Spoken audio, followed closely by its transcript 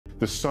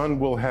the sun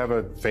will have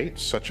a fate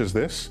such as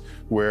this,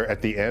 where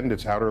at the end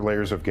its outer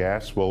layers of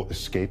gas will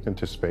escape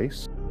into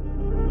space?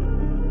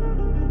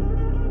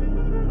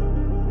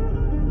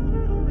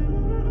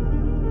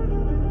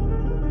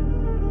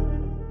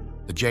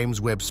 The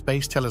James Webb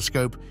Space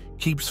Telescope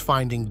keeps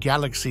finding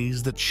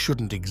galaxies that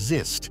shouldn't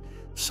exist,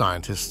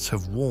 scientists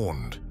have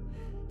warned.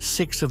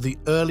 6 of the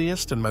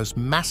earliest and most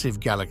massive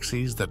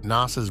galaxies that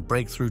NASA's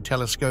Breakthrough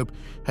Telescope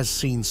has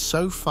seen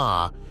so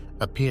far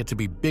appear to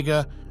be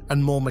bigger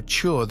and more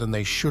mature than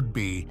they should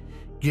be,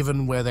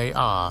 given where they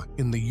are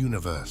in the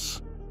universe.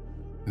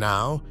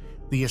 Now,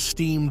 the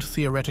esteemed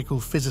theoretical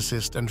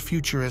physicist and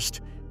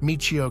futurist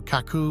Michio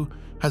Kaku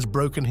has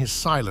broken his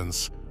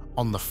silence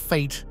on the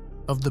fate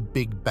of the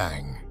Big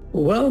Bang.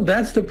 Well,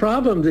 that's the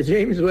problem. The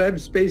James Webb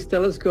Space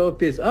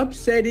Telescope is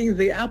upsetting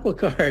the apple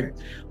cart.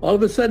 All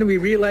of a sudden, we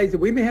realize that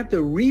we may have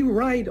to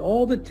rewrite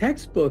all the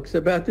textbooks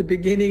about the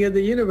beginning of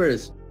the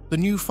universe. The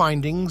new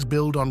findings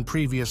build on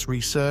previous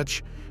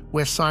research,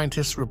 where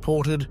scientists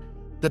reported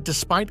that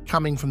despite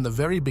coming from the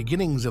very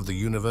beginnings of the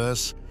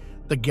universe,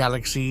 the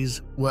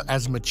galaxies were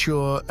as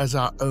mature as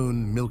our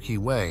own Milky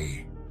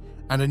Way.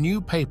 And a new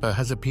paper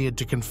has appeared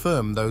to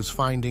confirm those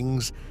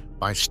findings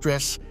by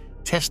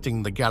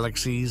testing the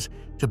galaxies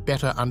to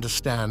better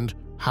understand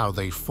how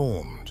they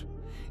formed.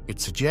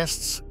 It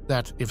suggests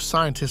that if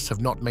scientists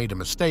have not made a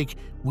mistake,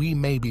 we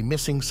may be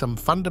missing some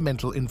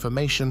fundamental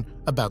information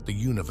about the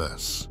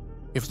universe.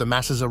 If the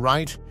masses are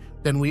right,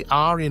 then we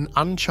are in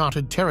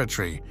uncharted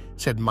territory,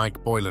 said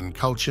Mike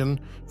Boylan-Culkin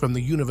from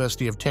the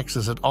University of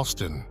Texas at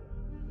Austin.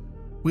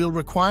 We'll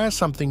require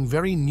something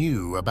very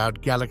new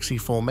about galaxy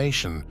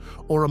formation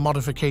or a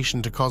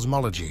modification to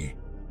cosmology.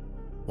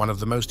 One of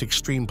the most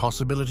extreme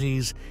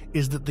possibilities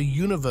is that the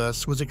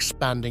universe was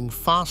expanding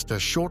faster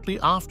shortly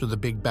after the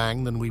Big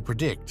Bang than we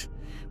predict,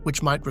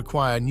 which might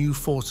require new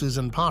forces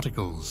and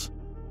particles.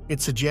 It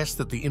suggests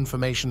that the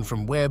information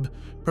from Webb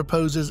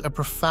proposes a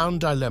profound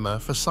dilemma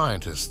for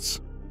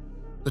scientists.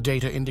 The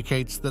data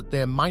indicates that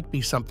there might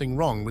be something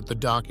wrong with the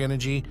dark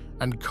energy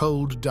and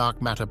cold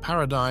dark matter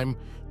paradigm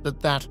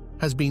that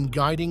has been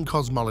guiding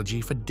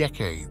cosmology for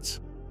decades.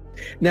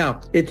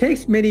 Now, it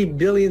takes many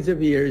billions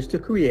of years to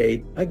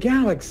create a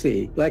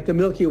galaxy, like the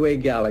Milky Way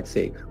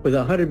galaxy, with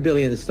 100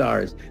 billion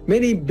stars,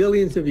 many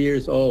billions of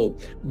years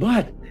old.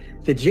 But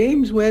the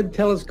James Webb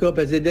Telescope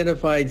has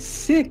identified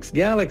 6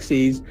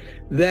 galaxies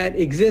that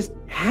exist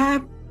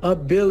 500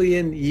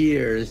 million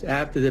years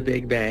after the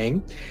Big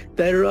Bang,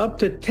 that are up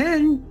to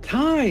 10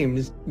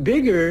 times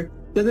bigger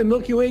than the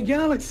Milky Way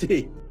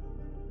galaxy.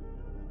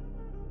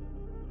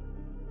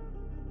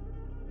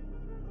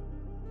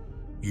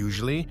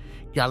 Usually,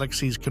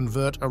 galaxies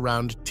convert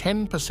around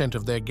 10%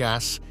 of their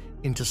gas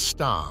into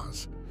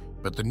stars,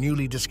 but the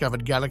newly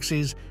discovered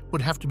galaxies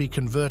would have to be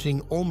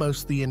converting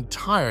almost the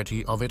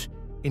entirety of it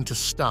into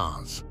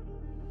stars.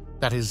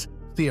 That is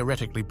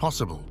theoretically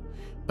possible,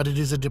 but it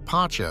is a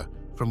departure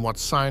from what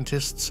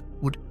scientists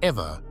would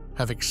ever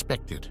have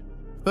expected.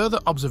 Further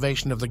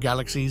observation of the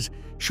galaxies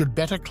should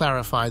better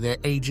clarify their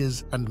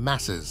ages and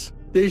masses.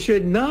 There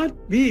should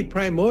not be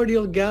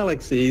primordial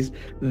galaxies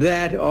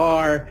that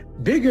are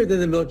bigger than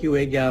the Milky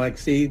Way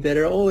galaxy that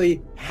are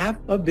only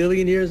 500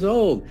 million years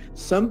old.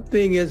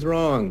 Something is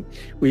wrong.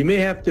 We may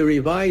have to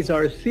revise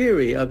our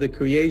theory of the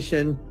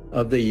creation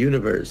of the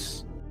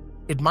universe.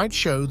 It might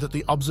show that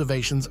the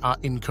observations are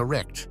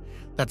incorrect,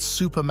 that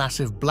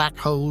supermassive black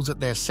holes at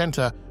their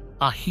center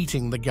are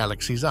heating the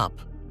galaxies up,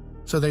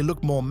 so they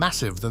look more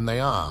massive than they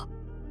are,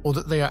 or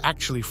that they are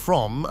actually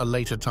from a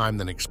later time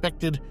than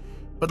expected,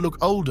 but look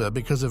older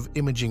because of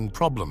imaging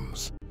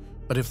problems.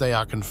 But if they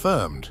are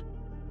confirmed,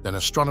 then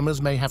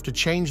astronomers may have to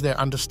change their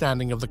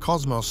understanding of the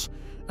cosmos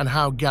and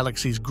how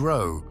galaxies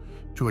grow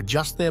to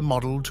adjust their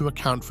model to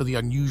account for the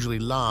unusually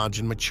large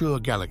and mature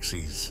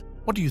galaxies.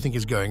 What do you think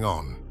is going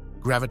on?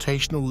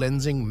 Gravitational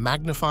lensing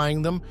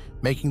magnifying them,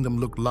 making them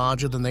look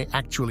larger than they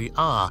actually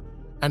are,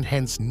 and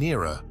hence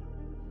nearer?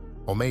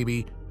 Or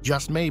maybe,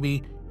 just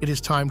maybe, it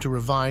is time to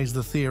revise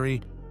the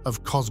theory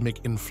of cosmic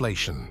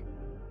inflation.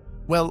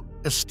 Well,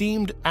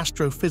 esteemed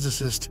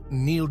astrophysicist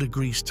Neil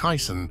deGrasse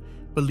Tyson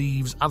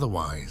believes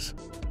otherwise.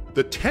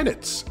 The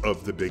tenets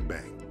of the Big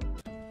Bang,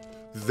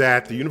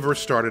 that the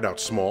universe started out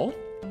small,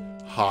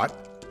 hot,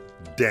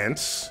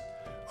 dense,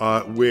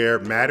 where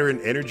matter and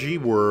energy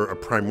were a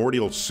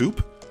primordial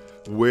soup,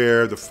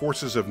 where the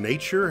forces of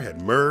nature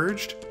had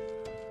merged.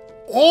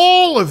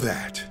 All of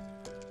that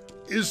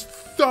is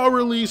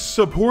thoroughly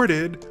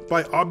supported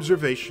by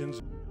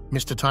observations.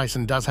 Mr.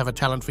 Tyson does have a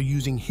talent for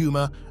using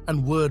humor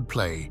and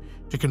wordplay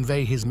to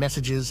convey his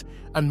messages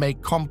and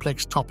make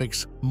complex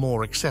topics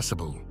more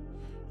accessible.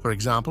 For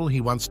example,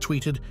 he once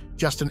tweeted,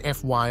 "Just an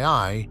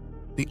FYI,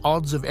 the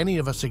odds of any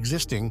of us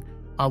existing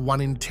are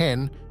 1 in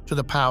 10 to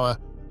the power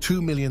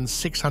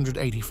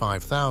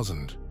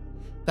 2,685,000.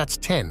 That's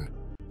 10,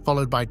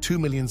 followed by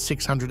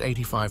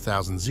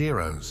 2,685,000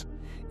 zeros.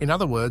 In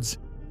other words,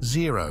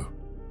 0.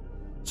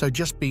 So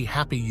just be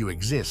happy you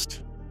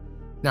exist."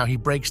 Now he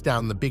breaks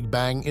down the Big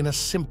Bang in a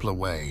simpler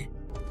way.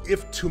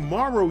 If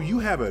tomorrow you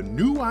have a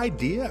new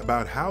idea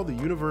about how the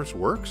universe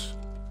works,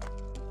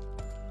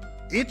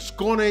 it's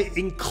gonna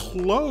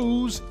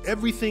enclose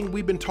everything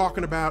we've been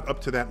talking about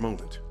up to that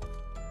moment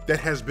that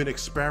has been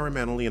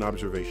experimentally and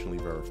observationally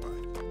verified.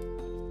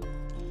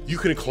 You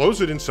can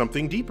enclose it in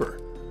something deeper.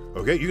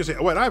 Okay, you can say,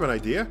 oh, wait, I have an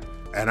idea.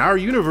 And our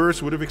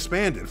universe would have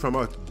expanded from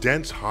a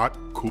dense, hot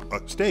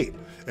state.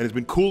 And it's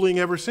been cooling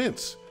ever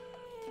since.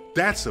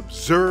 That's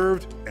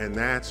observed and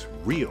that's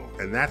real.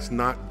 And that's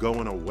not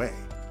going away.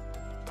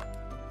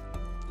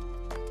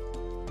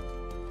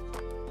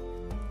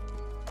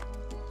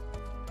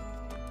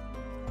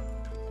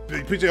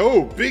 People say,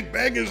 oh, Big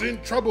Bang is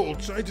in trouble.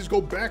 Scientists go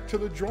back to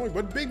the drawing.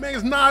 But Big Bang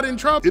is not in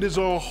trouble. It is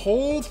a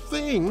whole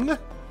thing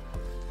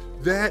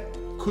that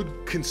could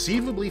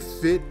conceivably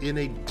fit in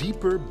a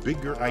deeper,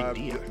 bigger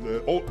idea.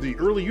 The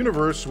early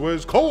universe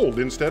was cold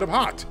instead of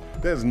hot.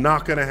 That's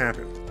not going to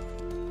happen.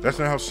 That's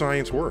not how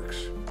science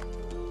works.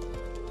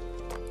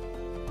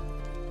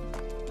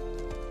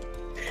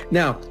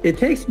 Now, it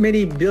takes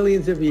many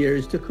billions of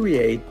years to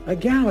create a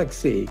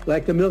galaxy,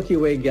 like the Milky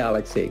Way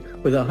galaxy,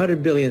 with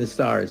 100 billion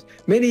stars,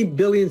 many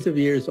billions of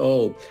years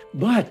old.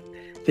 But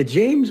the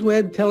James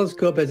Webb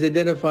Telescope has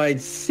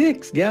identified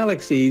 6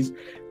 galaxies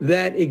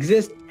that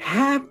exist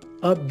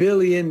 500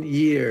 million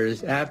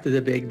years after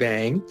the Big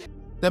Bang.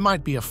 There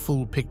might be a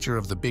full picture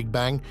of the Big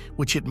Bang,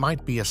 which it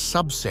might be a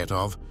subset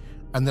of,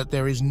 and that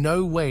there is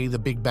no way the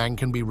Big Bang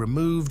can be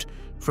removed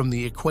from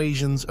the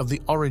equations of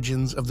the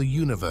origins of the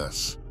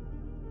universe.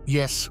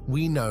 Yes,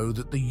 we know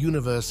that the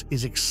universe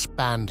is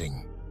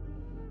expanding.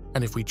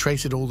 And if we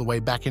trace it all the way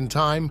back in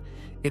time,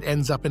 it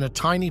ends up in a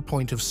tiny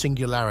point of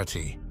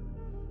singularity.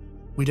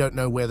 We don't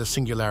know where the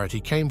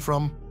singularity came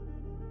from.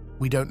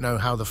 We don't know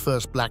how the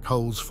first black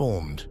holes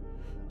formed.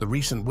 The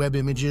recent Webb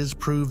images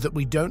prove that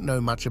we don't know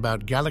much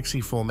about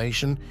galaxy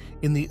formation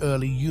in the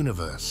early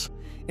universe.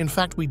 In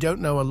fact, we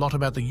don't know a lot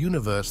about the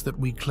universe that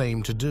we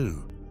claim to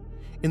do.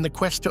 In the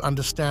quest to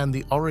understand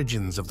the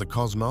origins of the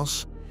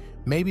cosmos,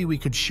 maybe we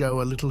could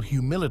show a little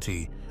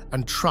humility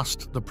and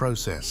trust the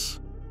process.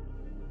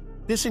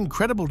 This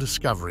incredible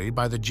discovery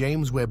by the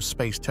James Webb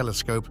Space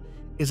Telescope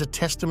is a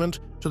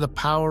testament to the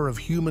power of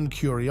human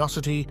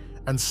curiosity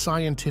and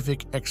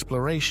scientific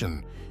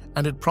exploration,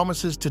 and it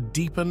promises to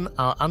deepen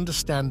our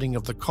understanding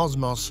of the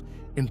cosmos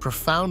in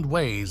profound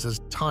ways as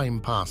time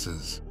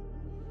passes.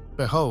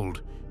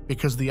 Behold,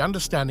 because the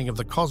understanding of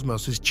the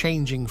cosmos is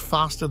changing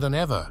faster than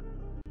ever.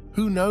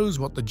 Who knows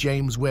what the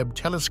James Webb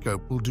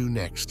Telescope will do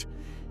next?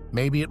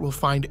 Maybe it will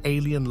find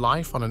alien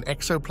life on an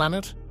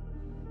exoplanet?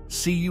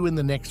 See you in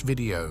the next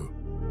video.